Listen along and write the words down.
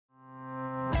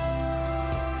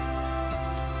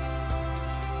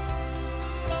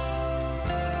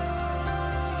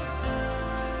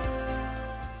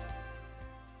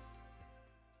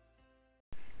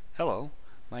Hello,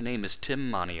 my name is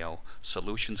Tim Monio,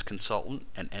 Solutions Consultant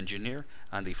and Engineer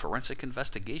on the Forensic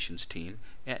Investigations team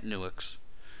at Nuix.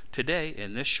 Today,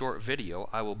 in this short video,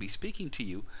 I will be speaking to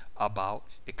you about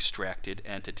extracted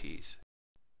entities.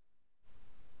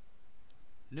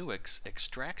 Nuix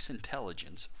extracts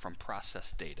intelligence from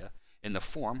processed data in the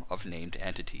form of named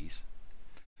entities.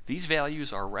 These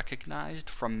values are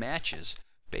recognized from matches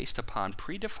based upon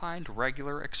predefined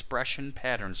regular expression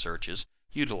pattern searches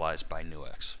utilized by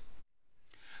Nuix.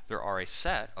 There are a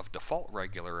set of default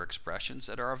regular expressions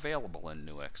that are available in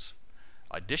Nuix.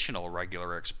 Additional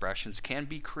regular expressions can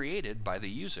be created by the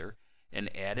user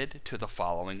and added to the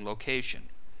following location: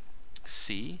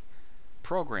 C,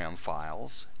 Program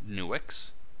Files,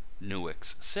 Nuix,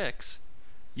 Nuix6,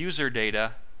 User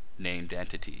Data, Named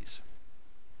Entities.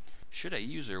 Should a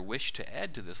user wish to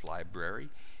add to this library,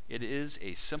 it is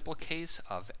a simple case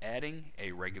of adding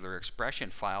a regular expression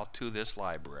file to this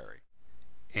library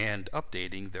and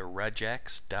updating the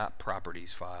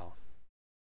regex.properties file.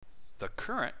 The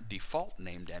current default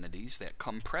named entities that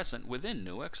come present within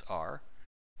Nuix are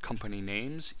company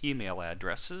names, email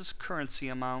addresses, currency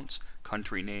amounts,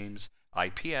 country names,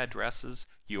 IP addresses,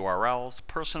 URLs,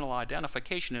 personal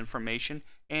identification information,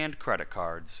 and credit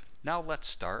cards. Now let's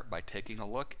start by taking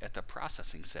a look at the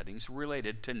processing settings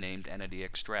related to named entity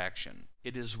extraction.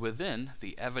 It is within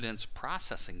the evidence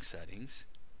processing settings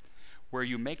where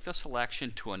you make the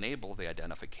selection to enable the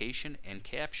identification and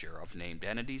capture of named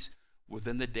entities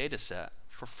within the dataset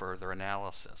for further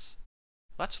analysis.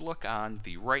 Let's look on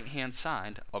the right-hand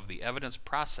side of the evidence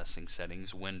processing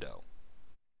settings window.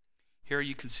 Here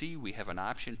you can see we have an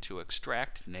option to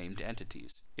extract named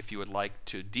entities. If you would like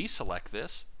to deselect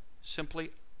this,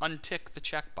 simply untick the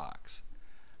checkbox.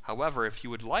 However, if you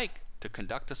would like to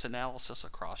conduct this analysis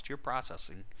across your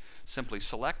processing, simply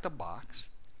select the box,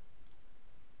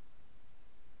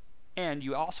 and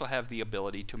you also have the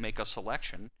ability to make a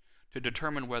selection to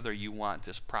determine whether you want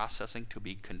this processing to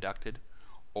be conducted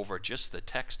over just the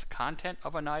text content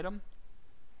of an item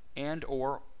and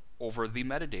or over the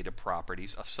metadata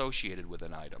properties associated with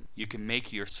an item. You can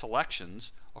make your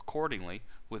selections accordingly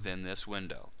within this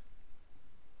window.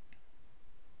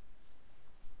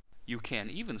 You can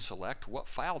even select what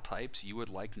file types you would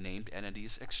like named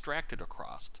entities extracted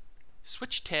across.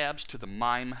 Switch tabs to the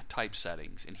MIME type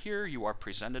settings, and here you are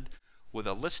presented with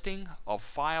a listing of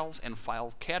files and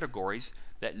file categories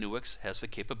that Nuix has the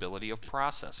capability of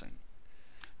processing.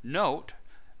 Note,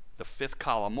 the fifth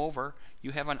column over,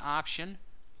 you have an option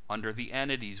under the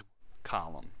Entities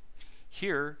column.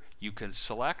 Here you can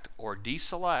select or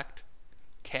deselect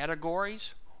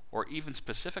categories or even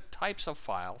specific types of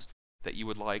files that you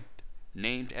would like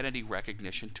named entity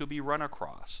recognition to be run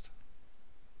across.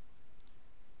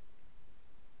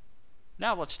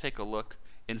 Now let's take a look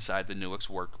inside the Nuix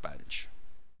workbench.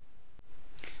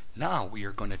 Now we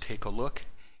are going to take a look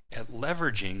at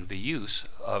leveraging the use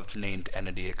of named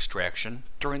entity extraction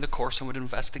during the course of an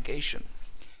investigation.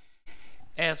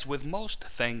 As with most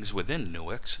things within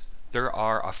Nuix, there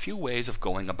are a few ways of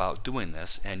going about doing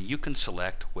this, and you can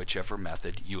select whichever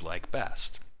method you like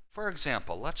best. For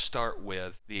example, let's start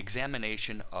with the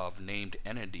examination of named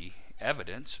entity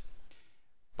evidence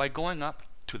by going up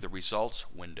to the Results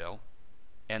window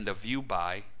and the View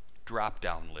By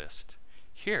drop-down list.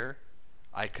 Here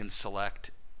I can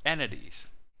select Entities,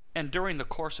 and during the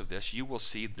course of this you will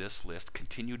see this list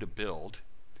continue to build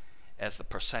as the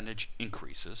percentage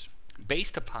increases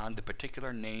based upon the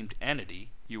particular named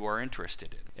entity you are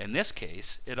interested in. In this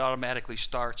case, it automatically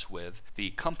starts with the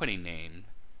company name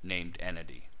named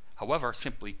entity. However,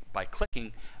 simply by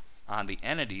clicking on the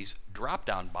Entities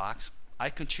drop-down box, I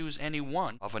can choose any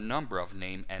one of a number of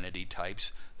name entity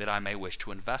types that I may wish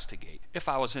to investigate. If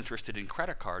I was interested in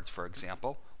credit cards, for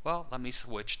example, well, let me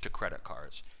switch to credit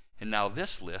cards. And now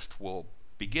this list will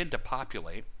begin to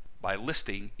populate by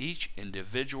listing each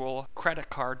individual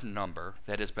credit card number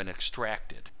that has been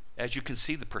extracted. As you can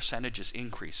see, the percentage is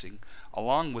increasing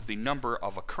along with the number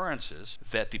of occurrences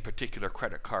that the particular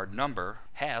credit card number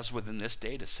has within this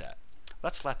data set.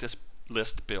 Let's let this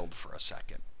list build for a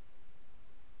second.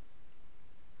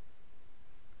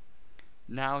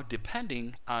 Now,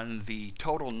 depending on the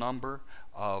total number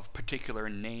of particular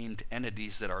named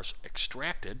entities that are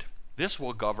extracted, this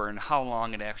will govern how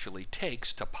long it actually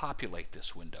takes to populate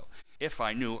this window. If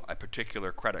I knew a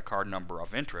particular credit card number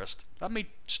of interest, let me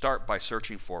start by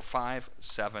searching for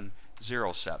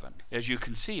 5707. As you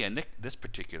can see in this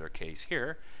particular case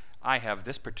here, I have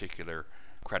this particular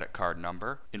credit card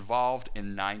number involved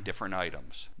in 9 different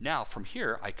items. Now from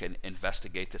here I can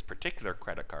investigate this particular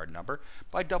credit card number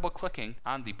by double-clicking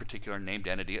on the particular named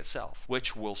entity itself,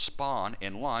 which will spawn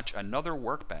and launch another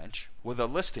workbench with a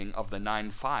listing of the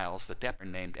 9 files that that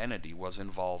named entity was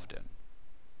involved in.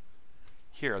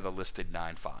 Here are the listed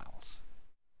 9 files.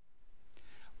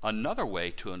 Another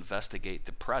way to investigate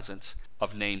the presence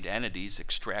of named entities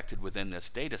extracted within this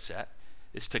dataset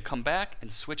is to come back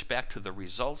and switch back to the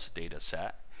results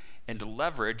dataset and to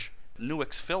leverage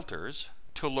Nuix filters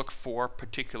to look for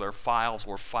particular files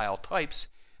or file types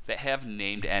that have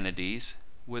named entities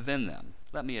within them.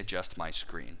 Let me adjust my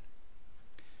screen.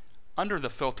 Under the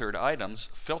filtered items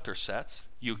filter sets,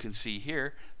 you can see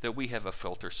here that we have a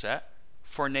filter set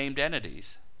for named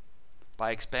entities.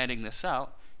 By expanding this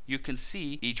out, you can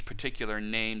see each particular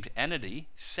named entity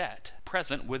set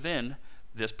present within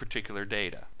this particular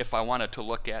data. If I wanted to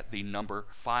look at the number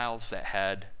of files that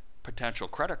had potential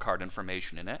credit card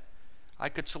information in it, I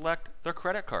could select the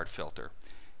credit card filter,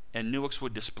 and Nuix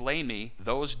would display me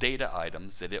those data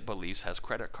items that it believes has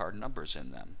credit card numbers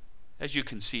in them. As you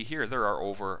can see here, there are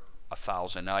over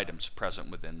 1,000 items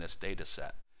present within this data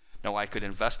set. Now I could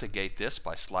investigate this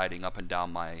by sliding up and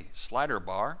down my slider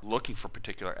bar, looking for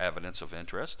particular evidence of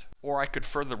interest, or I could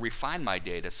further refine my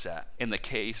data set. In the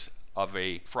case of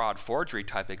a fraud forgery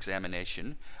type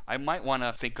examination, I might want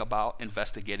to think about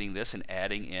investigating this and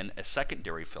adding in a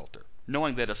secondary filter.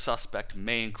 Knowing that a suspect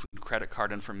may include credit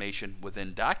card information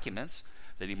within documents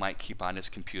that he might keep on his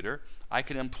computer, I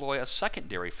can employ a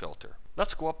secondary filter.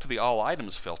 Let's go up to the All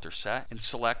Items filter set and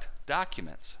select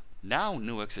Documents. Now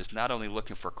Nuix is not only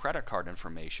looking for credit card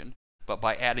information, but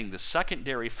by adding the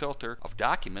secondary filter of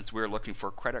documents, we're looking for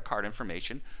credit card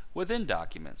information within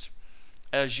documents.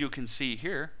 As you can see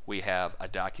here, we have a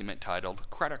document titled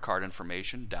Credit Card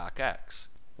Information DocX.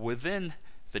 Within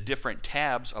the different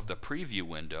tabs of the preview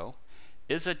window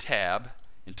is a tab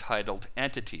entitled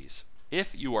Entities.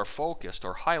 If you are focused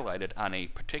or highlighted on a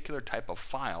particular type of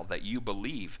file that you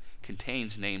believe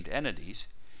contains named entities,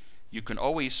 you can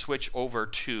always switch over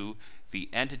to the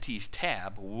Entities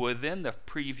tab within the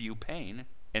preview pane,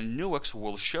 and Nuix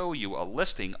will show you a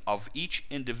listing of each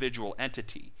individual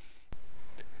entity.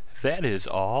 That is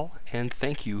all, and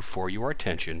thank you for your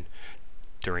attention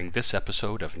during this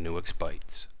episode of Nuix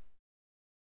Bytes.